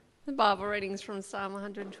The Bible readings from Psalm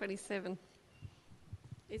 127.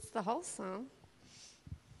 It's the whole psalm.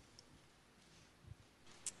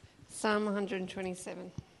 Psalm 127.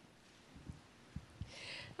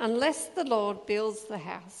 Unless the Lord builds the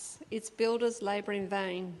house, its builders labour in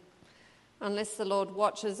vain. Unless the Lord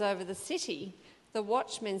watches over the city, the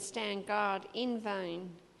watchmen stand guard in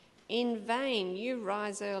vain. In vain you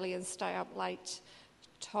rise early and stay up late,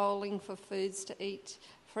 toiling for foods to eat,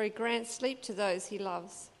 for he grants sleep to those he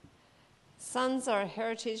loves. Sons are a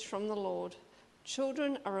heritage from the Lord,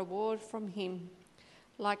 children a reward from him.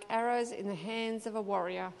 Like arrows in the hands of a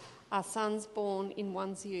warrior are sons born in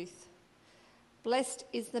one's youth. Blessed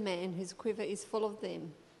is the man whose quiver is full of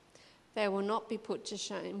them. They will not be put to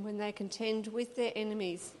shame when they contend with their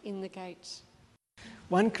enemies in the gate.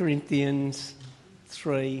 1 Corinthians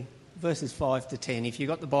 3, verses 5 to 10. If you've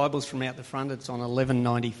got the Bibles from out the front, it's on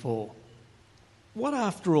 1194. What,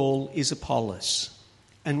 after all, is Apollos?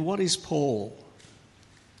 And what is Paul?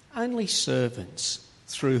 Only servants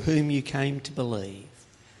through whom you came to believe,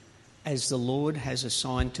 as the Lord has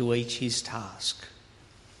assigned to each his task.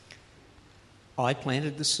 I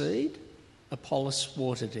planted the seed, Apollos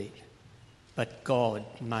watered it, but God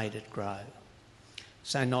made it grow.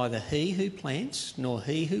 So neither he who plants nor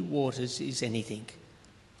he who waters is anything,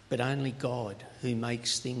 but only God who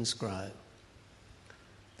makes things grow.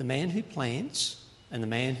 The man who plants and the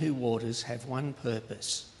man who waters have one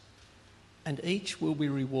purpose, and each will be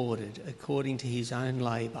rewarded according to his own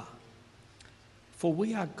labour. For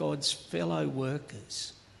we are God's fellow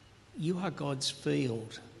workers. You are God's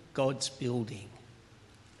field, God's building.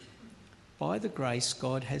 By the grace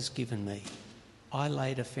God has given me, I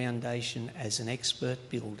laid a foundation as an expert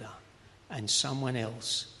builder, and someone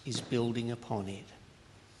else is building upon it.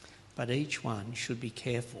 But each one should be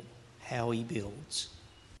careful how he builds.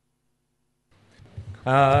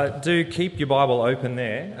 Do keep your Bible open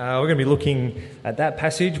there. We're going to be looking at that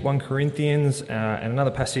passage, 1 Corinthians, and another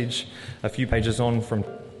passage a few pages on from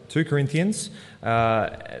 2 Corinthians.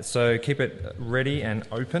 So keep it ready and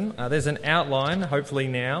open. There's an outline, hopefully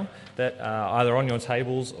now, that either on your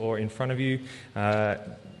tables or in front of you.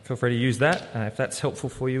 Feel free to use that if that's helpful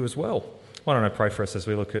for you as well. Why don't I pray for us as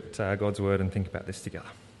we look at God's Word and think about this together.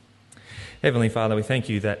 Heavenly Father, we thank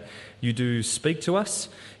you that you do speak to us.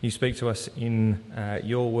 You speak to us in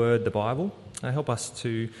your word, the Bible. Help us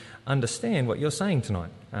to understand what you're saying tonight,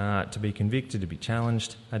 to be convicted, to be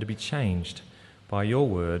challenged, to be changed by your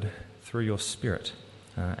word through your Spirit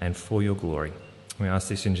and for your glory. We ask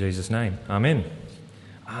this in Jesus' name. Amen.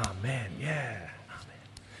 Amen. Yeah.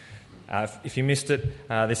 Amen. If you missed it,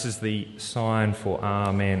 this is the sign for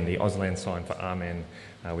Amen, the Auslan sign for Amen,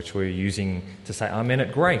 which we're using to say Amen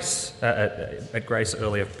at Grace, at Grace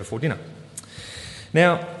earlier before dinner.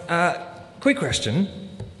 Now, quick question.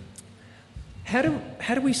 How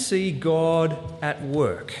do we see God at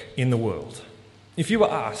work in the world? If you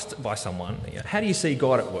were asked by someone, how do you see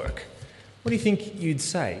God at work? What do you think you'd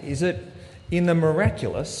say? Is it in the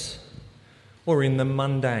miraculous or in the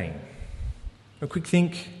mundane? A quick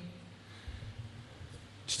think.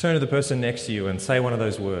 Just turn to the person next to you and say one of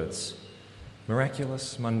those words.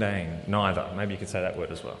 Miraculous, mundane, neither. Maybe you could say that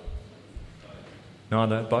word as well.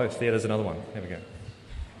 Neither, both. Yeah, there's another one. There we go.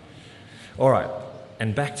 All right,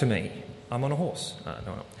 and back to me. I'm on a horse.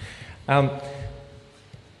 No.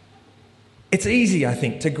 It's easy, I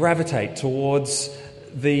think, to gravitate towards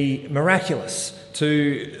the miraculous,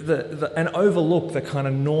 and overlook the kind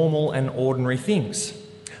of normal and ordinary things.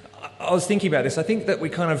 I was thinking about this. I think that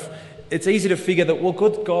it's easy to figure that, well,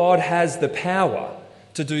 God has the power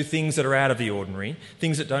to do things that are out of the ordinary,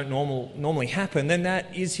 things that don't normally happen, then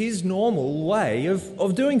that is his normal way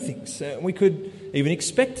of doing things. We could even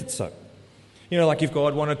expect it so. Like if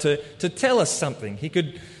God wanted to tell us something, he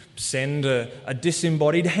could send a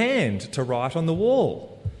disembodied hand to write on the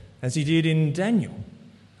wall, as he did in Daniel,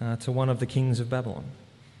 to one of the kings of Babylon.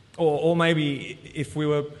 Or maybe if we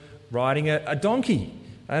were riding a donkey,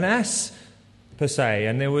 an ass per se,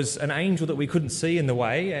 and there was an angel that we couldn't see in the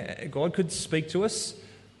way, God could speak to us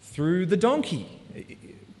through the donkey,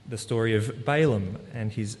 the story of Balaam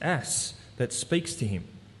and his ass that speaks to him.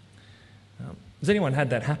 Has anyone had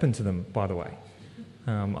that happen to them, by the way?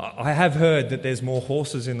 I have heard that there's more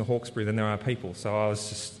horses in the Hawkesbury than there are people, so I was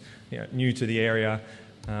just new to the area.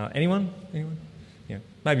 Anyone? Yeah,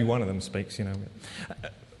 maybe one of them speaks.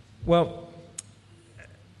 Well,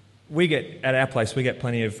 at our place we get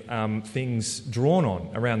plenty of things drawn on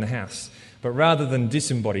around the house, but rather than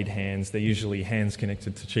disembodied hands, they're usually hands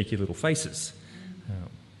connected to cheeky little faces.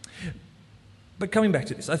 But coming back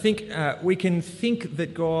to this, I think we can think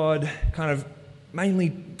that God kind of mainly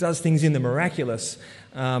does things in the miraculous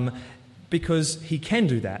because he can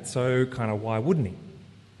do that, so kind of why wouldn't he?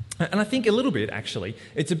 And I think a little bit, actually,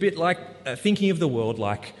 it's a bit like thinking of the world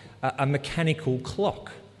like a mechanical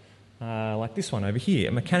clock, like this one over here,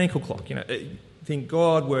 a mechanical clock. I think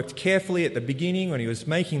God worked carefully at the beginning when he was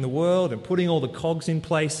making the world and putting all the cogs in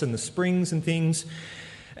place and the springs and things.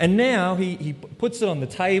 And now he puts it on the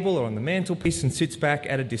table or on the mantelpiece and sits back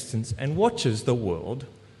at a distance and watches the world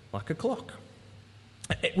like a clock.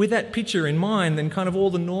 With that picture in mind, then kind of all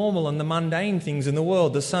the normal and the mundane things in the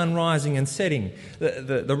world, the sun rising and setting,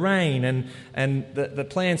 the rain and the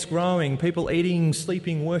plants growing, people eating,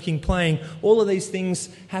 sleeping, working, playing, all of these things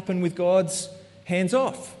happen with God's hands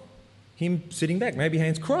off, him sitting back, maybe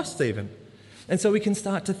hands crossed even. And so we can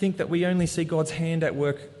start to think that we only see God's hand at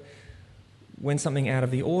work when something out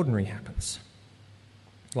of the ordinary happens.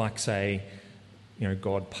 Like, say,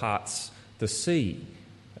 God parts the sea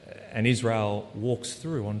and Israel walks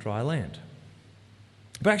through on dry land.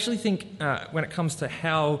 But I actually think when it comes to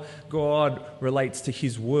how God relates to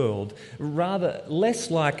his world, rather less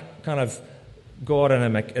like kind of God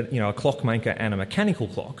and a clockmaker and a mechanical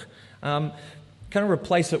clock, kind of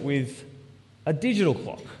replace it with a digital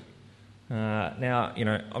clock. Now,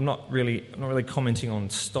 I'm not really commenting on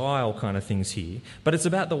style kind of things here, but it's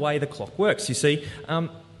about the way the clock works. You see,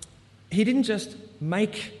 he didn't just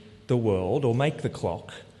make the world or make the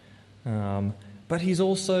clock, but he's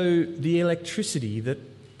also the electricity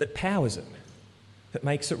that powers it, that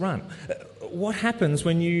makes it run. What happens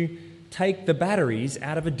when you take the batteries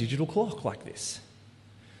out of a digital clock like this?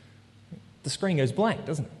 The screen goes blank,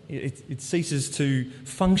 doesn't it? It ceases to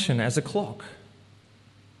function as a clock.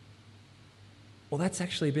 Well, that's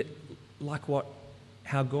actually a bit like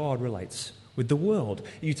how God relates with the world.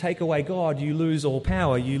 You take away God, you lose all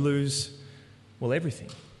power, you lose, everything.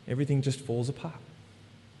 Everything just falls apart.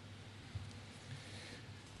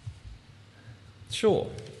 Sure,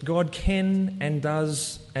 God can and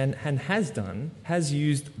does and has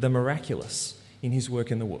used the miraculous in his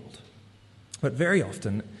work in the world. But very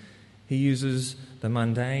often, he uses the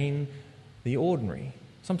mundane, the ordinary,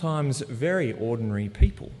 sometimes very ordinary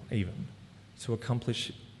people even, to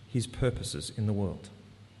accomplish his purposes in the world.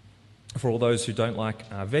 For all those who don't like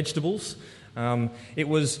vegetables, it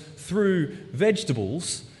was through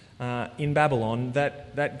vegetables in Babylon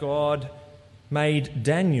that God made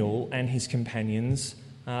Daniel and his companions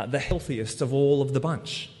the healthiest of all of the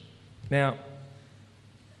bunch. Now,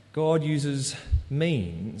 God uses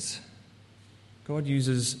means. God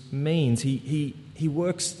uses means. He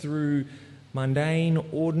works through mundane,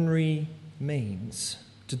 ordinary means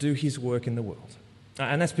to do his work in the world.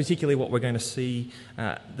 And that's particularly what we're going to see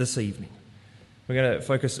this evening. We're going to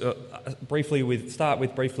focus start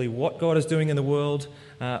with briefly what God is doing in the world,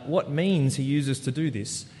 what means he uses to do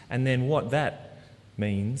this, and then what that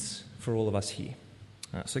means for all of us here.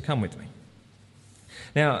 So come with me.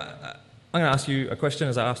 Now, I'm going to ask you a question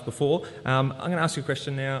as I asked before. I'm going to ask you a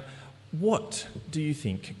question now. What do you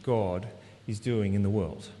think God is doing in the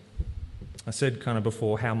world? I said kind of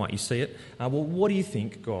before, how might you see it? What do you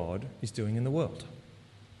think God is doing in the world?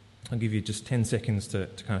 I'll give you just 10 seconds to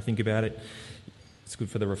kind of think about it. It's good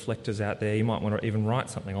for the reflectors out there. You might want to even write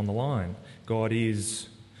something on the line. God is... ...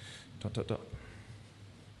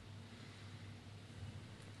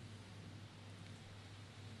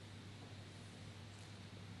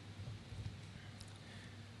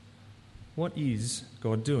 What is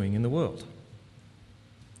God doing in the world?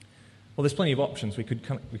 Well, there's plenty of options we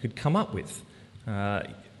could come up with.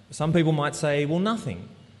 Some people might say, nothing,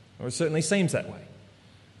 or it certainly seems that way.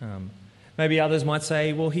 Maybe others might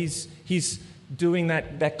say, he's doing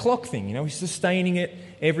that clock thing. He's sustaining it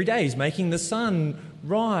every day. He's making the sun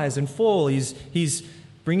rise and fall. He's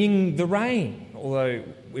bringing the rain, although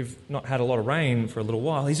we've not had a lot of rain for a little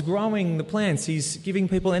while. He's growing the plants. He's giving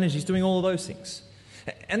people energy. He's doing all of those things.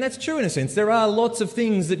 And that's true in a sense. There are lots of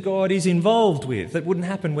things that God is involved with that wouldn't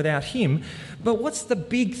happen without him. But what's the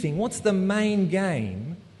big thing? What's the main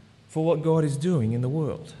game for what God is doing in the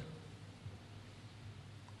world?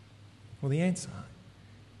 Well, the answer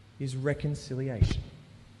is reconciliation.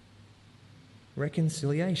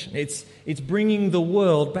 Reconciliation. It's bringing the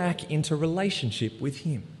world back into relationship with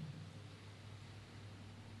him.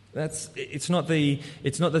 It's not the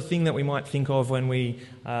thing that we might think of when we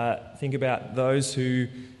think about those who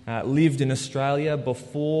lived in Australia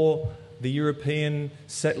before the European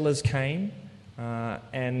settlers came,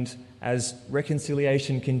 and as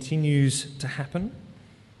reconciliation continues to happen,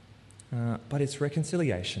 but it's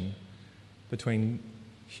reconciliation between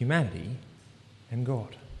humanity and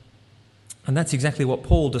God. And that's exactly what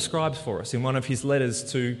Paul describes for us in one of his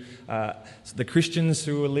letters to the Christians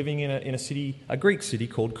who were living in a city, a Greek city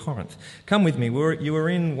called Corinth. Come with me. You were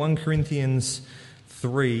in 1 Corinthians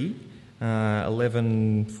 3,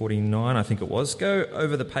 11:49, I think it was. Go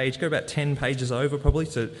over the page, go about 10 pages over probably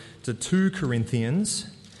to 2 Corinthians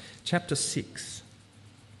chapter 6.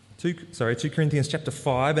 2 Corinthians chapter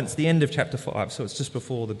 5, and it's the end of chapter 5, so it's just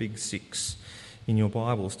before the big 6 in your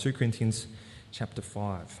Bibles. 2 Corinthians chapter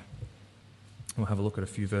 5. We'll have a look at a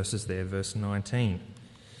few verses there. Verse 19.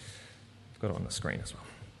 I've got it on the screen as well.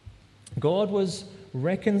 God was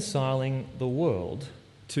reconciling the world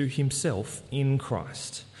to himself in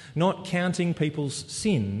Christ, not counting people's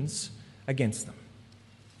sins against them.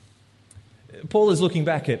 Paul is looking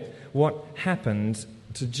back at what happened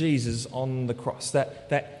to Jesus on the cross,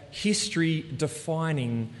 that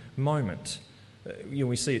history-defining moment.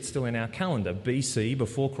 We see it still in our calendar, BC,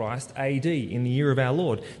 before Christ, AD, in the year of our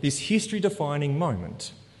Lord. This history-defining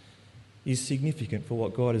moment is significant for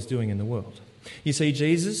what God is doing in the world. You see,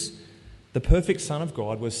 Jesus, the perfect Son of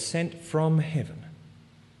God, was sent from heaven.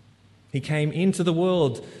 He came into the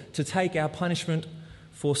world to take our punishment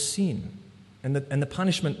for sin and the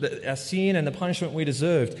punishment, our sin and the punishment we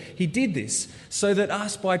deserved. He did this so that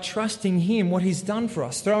us, by trusting him, what he's done for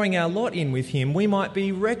us, throwing our lot in with him, we might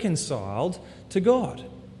be reconciled to God.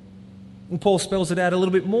 And Paul spells it out a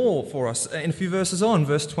little bit more for us in a few verses on,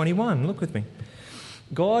 verse 21. Look with me.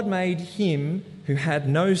 God made him who had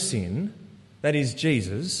no sin, that is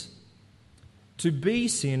Jesus, to be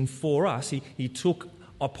sin for us. He took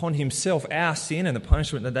upon himself our sin and the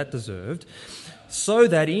punishment that deserved, so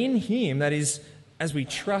that in him, that is, as we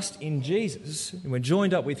trust in Jesus, and we're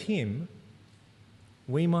joined up with him,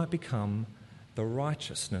 we might become the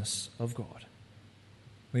righteousness of God.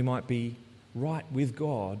 We might be right with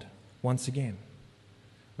God once again.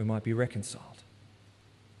 We might be reconciled.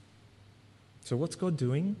 So what's God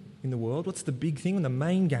doing in the world? What's the big thing, the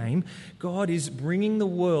main game? God is bringing the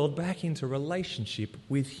world back into relationship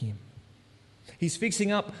with him. He's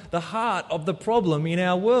fixing up the heart of the problem in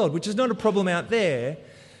our world, which is not a problem out there,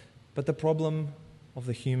 but the problem of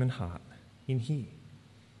the human heart in here.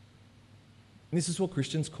 And this is what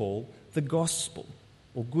Christians call the gospel,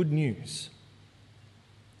 or good news.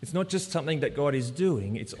 It's not just something that God is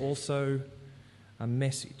doing, it's also a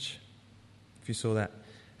message. If you saw that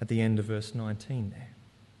at the end of verse 19 there.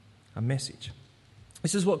 A message.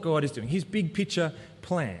 This is what God is doing, his big picture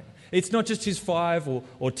plan. It's not just his 5 or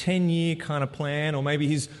 10-year kind of plan, or maybe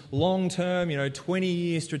his long-term,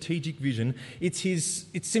 20-year strategic vision. It's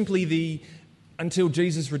simply the until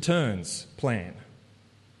Jesus returns plan.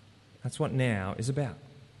 That's what now is about.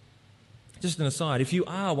 Just an aside, if you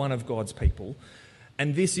are one of God's people,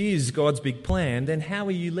 and this is God's big plan, then how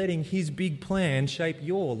are you letting his big plan shape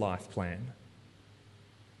your life plan?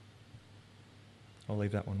 I'll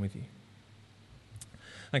leave that one with you.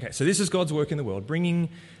 Okay, so this is God's work in the world, bringing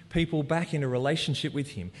people back into relationship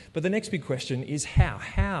with him. But the next big question is how?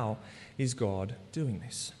 How is God doing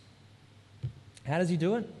this? How does he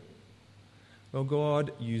do it? Well,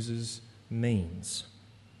 God uses means.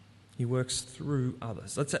 He works through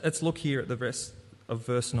others. Let's look here at the rest of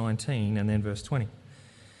verse 19 and then verse 20.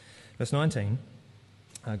 Verse 19,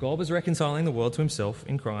 God was reconciling the world to himself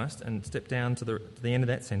in Christ, and step down to the end of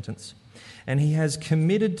that sentence, and he has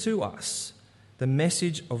committed to us the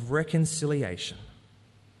message of reconciliation.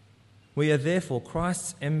 We are therefore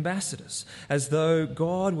Christ's ambassadors, as though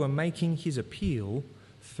God were making his appeal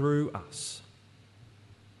through us.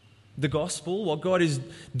 The gospel, what God is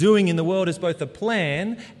doing in the world, is both a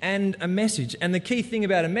plan and a message. And the key thing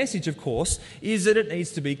about a message, of course, is that it needs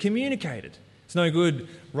to be communicated. It's no good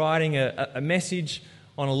writing a message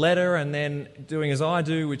on a letter and then doing as I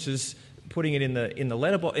do, which is putting it in the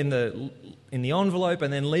envelope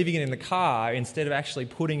and then leaving it in the car instead of actually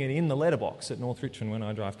putting it in the letterbox at North Richmond when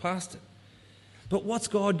I drive past it. But what's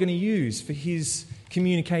God going to use for his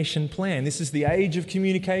communication plan? This is the age of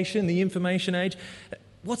communication, the information age.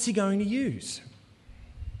 What's he going to use?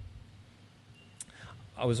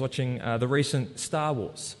 I was watching the recent Star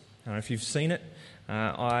Wars. I don't know if you've seen it.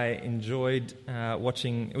 I enjoyed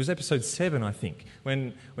watching, it was episode 7, I think,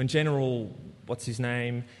 when General, what's his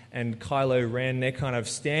name, and Kylo Ren, they're kind of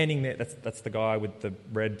standing there, that's the guy with the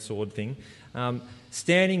red sword thing,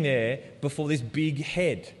 standing there before this big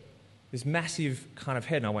head, this massive kind of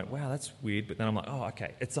head. And I went, wow, that's weird. But then I'm like, oh,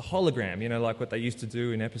 okay, it's a hologram, like what they used to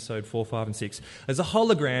do in episode 4, 5 and 6. There's a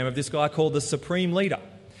hologram of this guy called the Supreme Leader.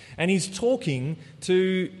 And he's talking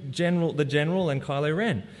to the General and Kylo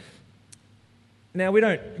Ren. Now, we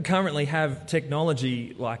don't currently have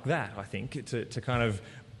technology like that, I think, to kind of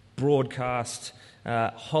broadcast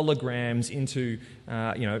holograms into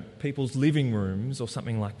people's living rooms or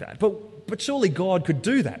something like that. But surely God could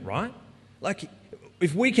do that, right? Like,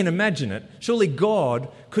 if we can imagine it, surely God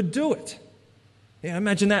could do it. Yeah,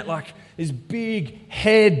 imagine that, like this big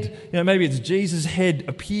head, maybe it's Jesus' head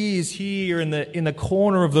appears here in the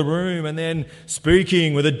corner of the room, and then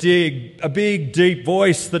speaking with a big, deep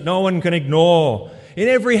voice that no one can ignore. In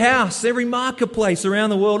every house, every marketplace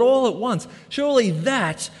around the world, all at once. Surely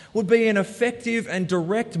that would be an effective and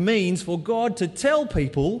direct means for God to tell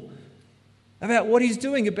people about what He's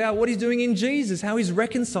doing in Jesus, how He's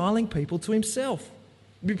reconciling people to Himself.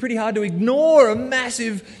 It'd be pretty hard to ignore a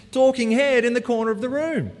massive talking head in the corner of the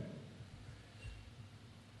room.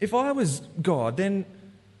 If I was God, then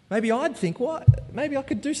maybe I'd think, maybe I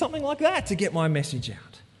could do something like that to get my message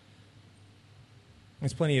out.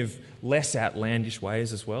 There's plenty of less outlandish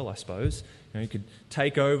ways as well, I suppose. You could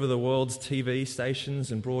take over the world's TV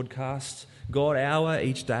stations and broadcast God Hour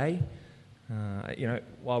each day.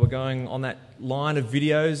 While we're going on that line of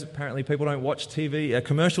videos, apparently people don't watch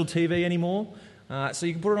commercial TV anymore. So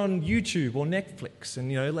you can put it on YouTube or Netflix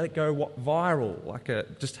and, let it go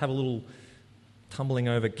viral, just have a little tumbling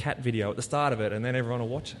over cat video at the start of it, and then everyone will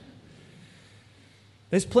watch it.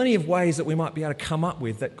 There's plenty of ways that we might be able to come up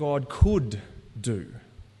with that God could do.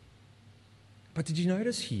 But did you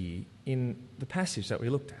notice here in the passage that we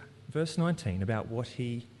looked at, verse 19, about what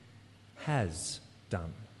He has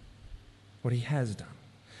done? What He has done.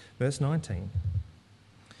 Verse 19.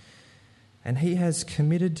 And He has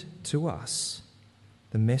committed to us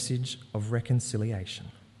the message of reconciliation.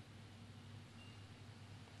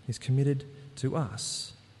 He's committed to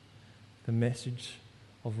us the message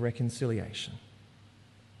of reconciliation.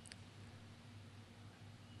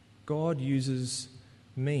 God uses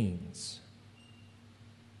means.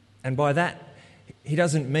 And by that, He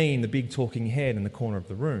doesn't mean the big talking head in the corner of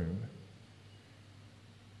the room.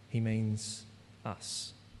 He means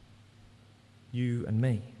us. You and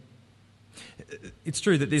me. It's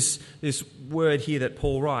true that this word here that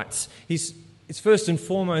Paul writes, it's first and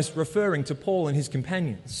foremost referring to Paul and his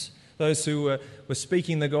companions, those who were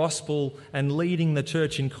speaking the gospel and leading the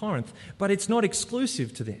church in Corinth. But it's not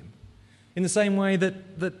exclusive to them. In the same way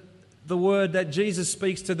that the word that Jesus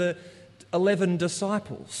speaks to the 11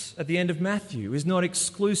 disciples at the end of Matthew is not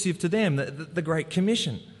exclusive to them, the Great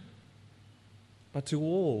Commission, but to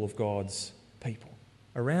all of God's people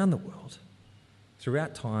around the world,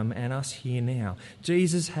 throughout time and us here now.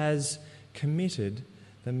 Jesus has committed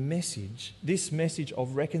this message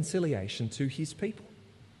of reconciliation to His people.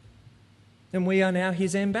 And we are now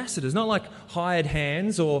His ambassadors, not like hired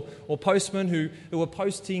hands or postmen who are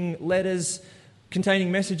posting letters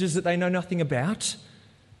containing messages that they know nothing about.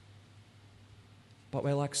 But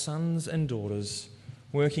we're like sons and daughters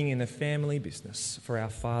working in the family business for our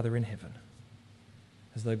Father in heaven,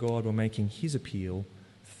 as though God were making His appeal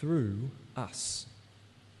through us.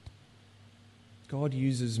 God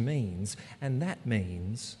uses means, and that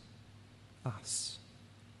means us.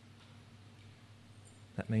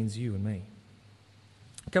 That means you and me.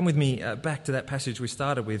 Come with me back to that passage we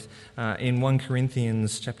started with in 1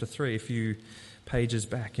 Corinthians chapter 3, a few pages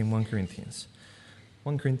back in 1 Corinthians.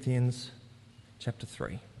 1 Corinthians chapter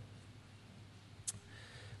 3.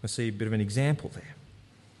 We'll see a bit of an example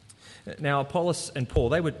there. Now, Apollos and Paul,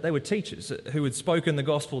 they were teachers who had spoken the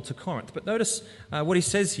gospel to Corinth. But notice what he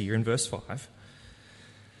says here in verse 5.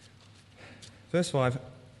 Verse 5,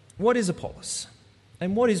 what is Apollos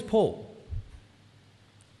and what is Paul?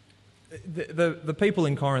 The people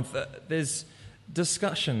in Corinth, there's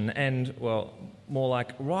discussion and, well, more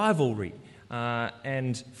like rivalry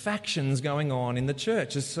and factions going on in the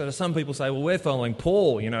church. Sort of some people say, well, we're following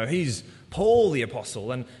Paul, he's Paul the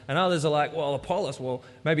apostle. And others are like, well, Apollos, well,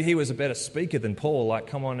 maybe he was a better speaker than Paul. Like,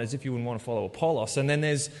 come on, as if you wouldn't want to follow Apollos. And then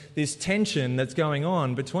there's this tension that's going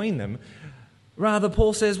on between them. Rather,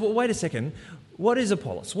 Paul says, well, wait a second. What is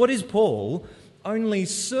Apollos? What is Paul? Only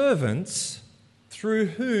servants through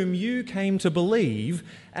whom you came to believe,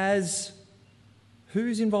 as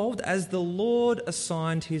who's involved? As the Lord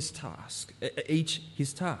assigned his task, each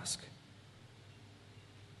his task.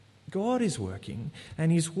 God is working,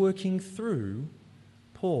 and He's working through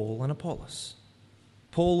Paul and Apollos.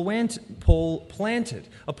 Paul planted,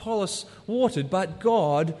 Apollos watered, but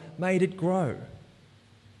God made it grow.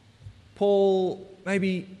 Paul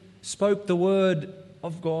maybe spoke the word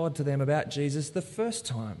of God to them about Jesus the first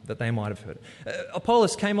time that they might have heard it.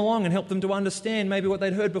 Apollos came along and helped them to understand maybe what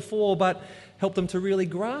they'd heard before, but helped them to really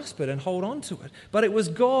grasp it and hold on to it. But it was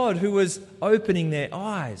God who was opening their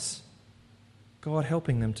eyes, God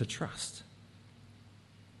helping them to trust.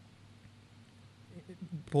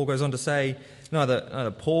 Paul goes on to say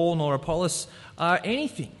neither Paul nor Apollos are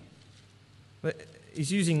anything. But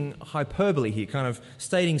he's using hyperbole here, kind of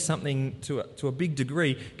stating something to a big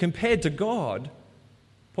degree. Compared to God,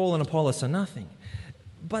 Paul and Apollos are nothing.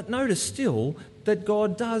 But notice still that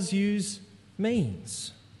God does use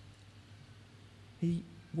means. He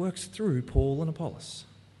works through Paul and Apollos.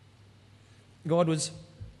 God was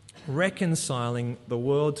reconciling the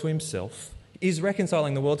world to himself, is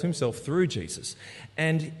reconciling the world to himself through Jesus,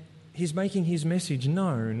 and he's making his message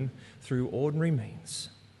known through ordinary means,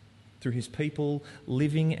 through his people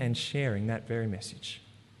living and sharing that very message.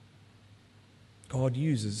 God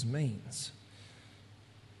uses means.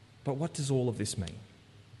 But what does all of this mean?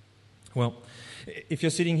 Well, if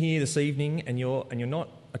you're sitting here this evening and you're not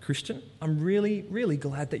a Christian, I'm really, really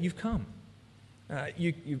glad that you've come.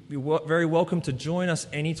 You're very welcome to join us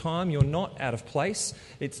anytime. You're not out of place.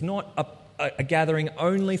 It's not a gathering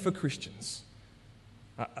only for Christians,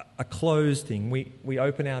 a closed thing. We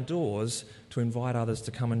open our doors to invite others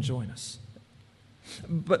to come and join us.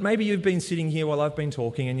 But maybe you've been sitting here while I've been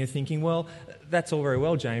talking and you're thinking, well, that's all very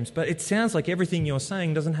well, James, but it sounds like everything you're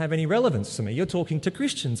saying doesn't have any relevance to me. You're talking to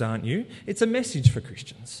Christians, aren't you? It's a message for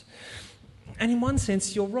Christians. And in one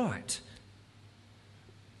sense, you're right.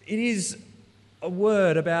 It is a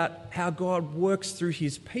word about how God works through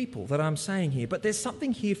his people that I'm saying here. But there's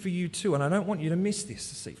something here for you too, and I don't want you to miss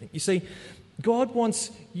this evening. You see, God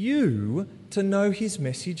wants you to know his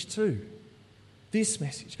message too. This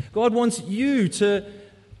message. God wants you to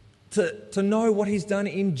know what he's done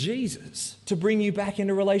in Jesus, to bring you back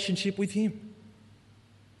into relationship with him.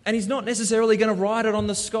 And he's not necessarily going to write it on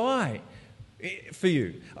the sky for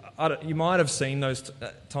you. You might have seen those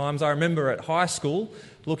times. I remember at high school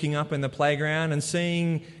looking up in the playground and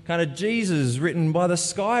seeing kind of Jesus written by the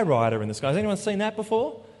sky writer in the sky. Has anyone seen that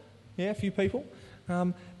before? Yeah, a few people.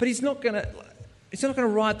 But he's not going to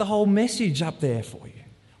write the whole message up there for you.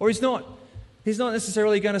 Or he's not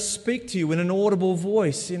necessarily going to speak to you in an audible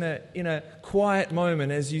voice in a quiet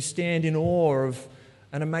moment as you stand in awe of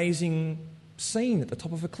an amazing scene at the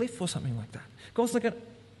top of a cliff or something like that. God's not going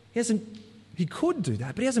to... He could do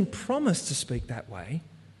that, but he hasn't promised to speak that way.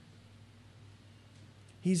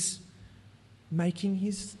 He's making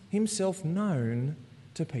himself known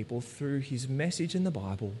to people through his message in the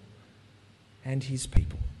Bible and his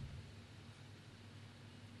people.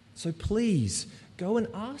 So please, go and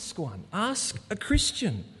ask one. Ask a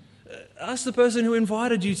Christian. Ask the person who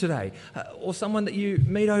invited you today, or someone that you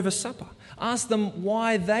meet over supper. Ask them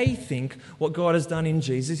why they think what God has done in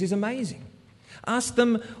Jesus is amazing. Ask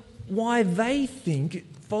them why they think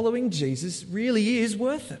following Jesus really is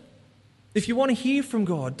worth it. If you want to hear from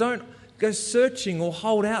God, don't go searching or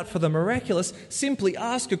hold out for the miraculous. Simply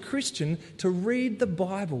ask a Christian to read the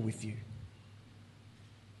Bible with you.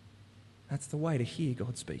 That's the way to hear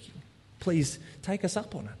God speaking. Please take us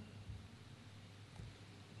up on it.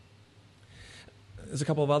 There's a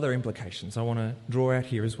couple of other implications I want to draw out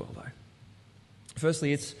here as well, though.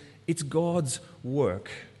 Firstly, it's God's work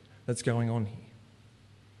that's going on here.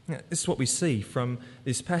 Now, this is what we see from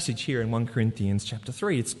this passage here in 1 Corinthians chapter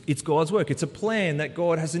 3. It's God's work. It's a plan that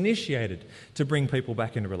God has initiated to bring people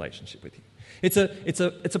back into relationship with him. It's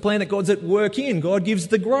a plan that God's at work in. God gives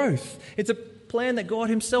the growth. It's a plan that God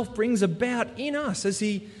himself brings about in us as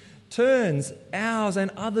he turns ours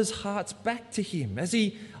and others' hearts back to him, as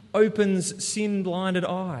he opens sin-blinded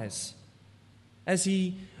eyes, as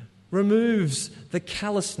he removes the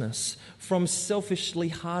callousness from selfishly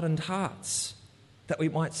hardened hearts, that we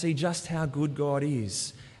might see just how good God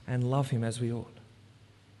is and love him as we ought.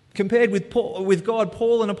 Compared with God,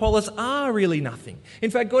 Paul and Apollos are really nothing.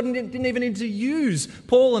 In fact, God didn't even need to use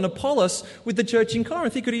Paul and Apollos with the church in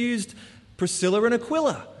Corinth. He could have used Priscilla and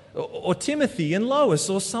Aquila, or Timothy and Lois,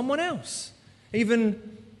 or someone else.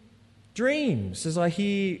 Even dreams, as I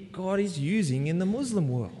hear God is using in the Muslim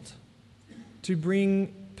world to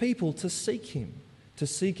bring people to seek him, to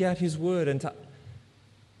seek out his word, and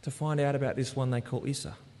to find out about this one they call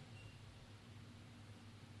Isa.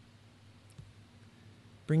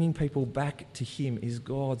 Bringing people back to him is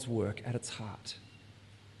God's work at its heart.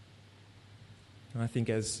 And I think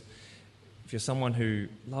if you're someone who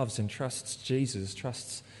loves and trusts Jesus,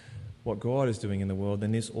 trusts what God is doing in the world,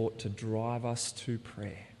 then this ought to drive us to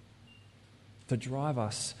prayer, to drive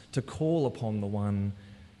us to call upon the one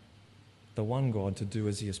God to do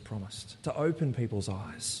as he has promised, to open people's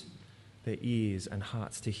eyes, their ears and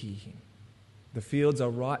hearts to hear him. The fields are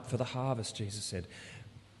ripe for the harvest, Jesus said.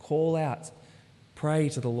 Call out, pray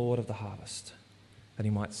to the Lord of the harvest that he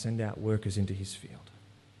might send out workers into his field.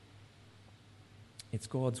 It's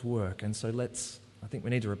God's work, and so I think we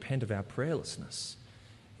need to repent of our prayerlessness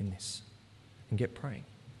in this and get praying.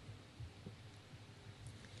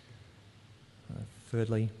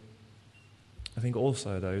 Thirdly, I think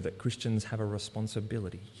also, though, that Christians have a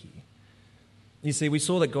responsibility here. You see, we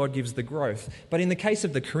saw that God gives the growth, but in the case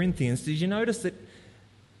of the Corinthians, did you notice that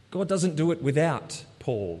God doesn't do it without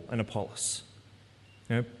Paul and Apollos?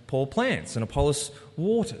 Paul plants and Apollos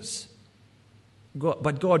waters.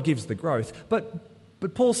 But God gives the growth.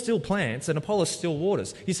 But Paul still plants and Apollos still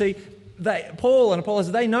waters. You see, Paul and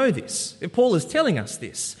Apollos, they know this. Paul is telling us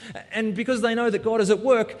this. And because they know that God is at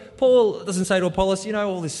work, Paul doesn't say to Apollos,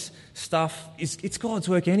 all this stuff, it's God's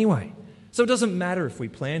work anyway. So it doesn't matter if we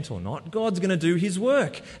plant or not. God's going to do his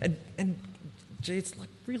work. And gee, it's like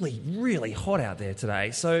really, really hot out there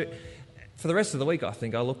today. So for the rest of the week, I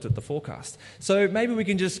think I looked at the forecast. So maybe we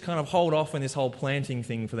can just kind of hold off on this whole planting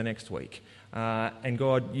thing for the next week. And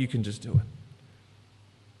God, you can just do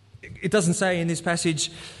it. It doesn't say in this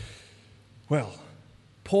passage, well,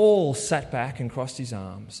 Paul sat back and crossed his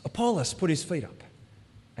arms. Apollos put his feet up.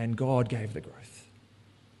 And God gave the growth.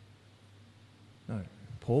 No,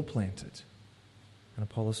 Paul planted and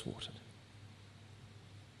Apollos watered.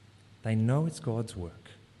 They know it's God's work.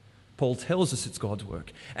 Paul tells us it's God's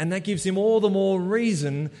work, and that gives him all the more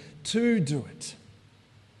reason to do it,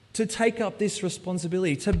 to take up this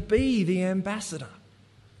responsibility, to be the ambassador,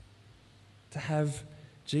 to have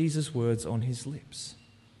Jesus' words on his lips.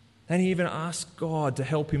 And he even asks God to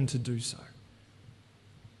help him to do so.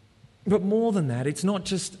 But more than that, it's not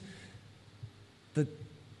just that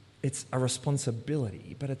it's a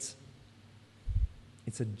responsibility, but it's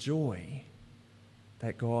a joy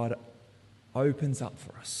that God opens up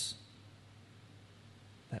for us,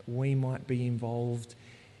 that we might be involved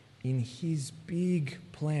in his big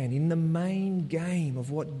plan, in the main game of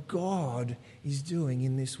what God is doing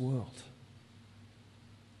in this world.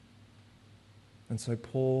 And so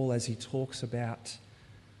Paul, as he talks about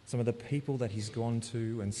some of the people that he's gone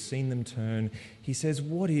to and seen them turn, he says,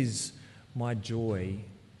 what is my joy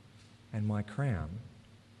and my crown?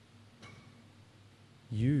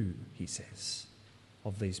 You, he says,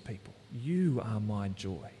 of these people. You are my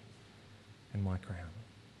joy and my crown.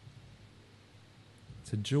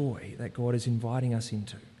 It's a joy that God is inviting us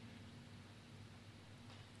into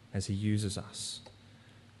as he uses us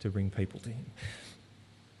to bring people to him.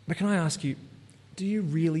 But can I ask you, do you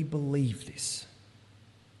really believe this?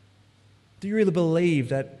 Do you really believe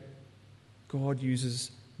that God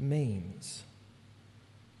uses means?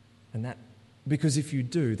 And that, because if you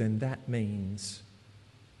do, then that means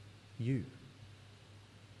you.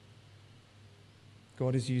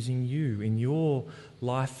 God is using you in your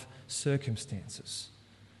life circumstances,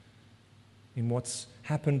 in what's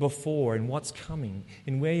happened before, in what's coming,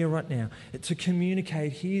 in where you're right now, to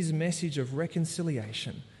communicate his message of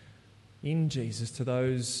reconciliation in Jesus to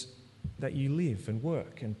those that you live and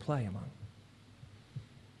work and play among.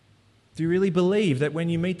 Do you really believe that when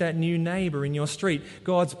you meet that new neighbour in your street,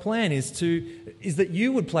 God's plan is that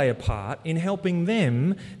you would play a part in helping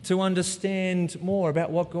them to understand more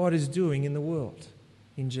about what God is doing in the world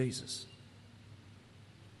in Jesus?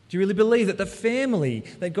 Do you really believe that the family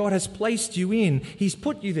that God has placed you in, he's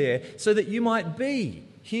put you there so that you might be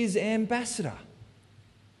his ambassador?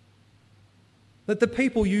 That the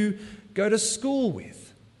people you go to school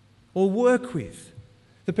with or work with,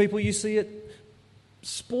 the people you see at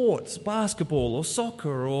sports, basketball or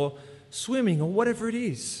soccer or swimming or whatever it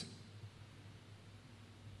is,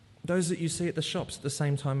 those that you see at the shops at the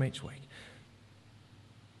same time each week,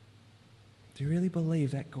 do you really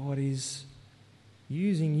believe that God is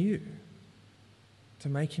using you to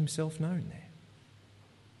make himself known there?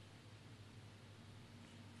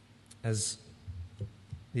 As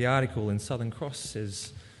the article in Southern Cross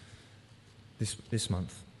says this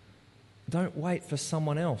month, don't wait for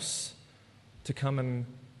someone else to come and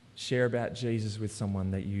share about Jesus with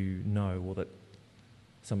someone that you know or that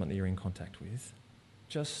someone that you're in contact with.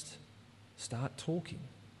 Just start talking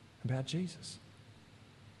about Jesus.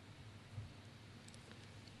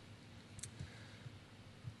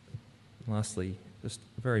 Lastly, just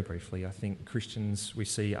very briefly, I think Christians we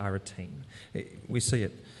see are a team. We see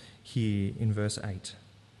it here in verse 8.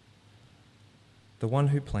 The one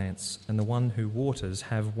who plants and the one who waters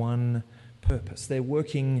have one purpose. They're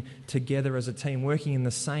working together as a team, working in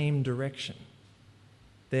the same direction.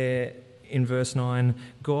 They're, in verse 9,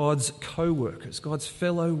 God's co-workers, God's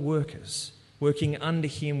fellow workers, working under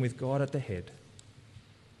him with God at the head.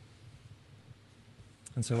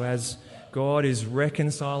 And so as God is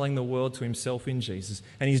reconciling the world to himself in Jesus,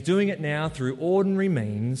 and he's doing it now through ordinary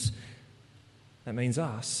means, that means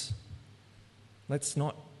us. Let's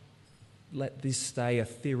not let this stay a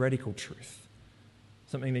theoretical truth,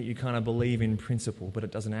 something that you kind of believe in principle, but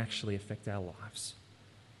it doesn't actually affect our lives.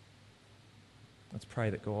 Let's pray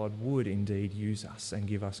that God would indeed use us and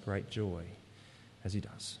give us great joy as he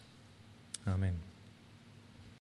does. Amen.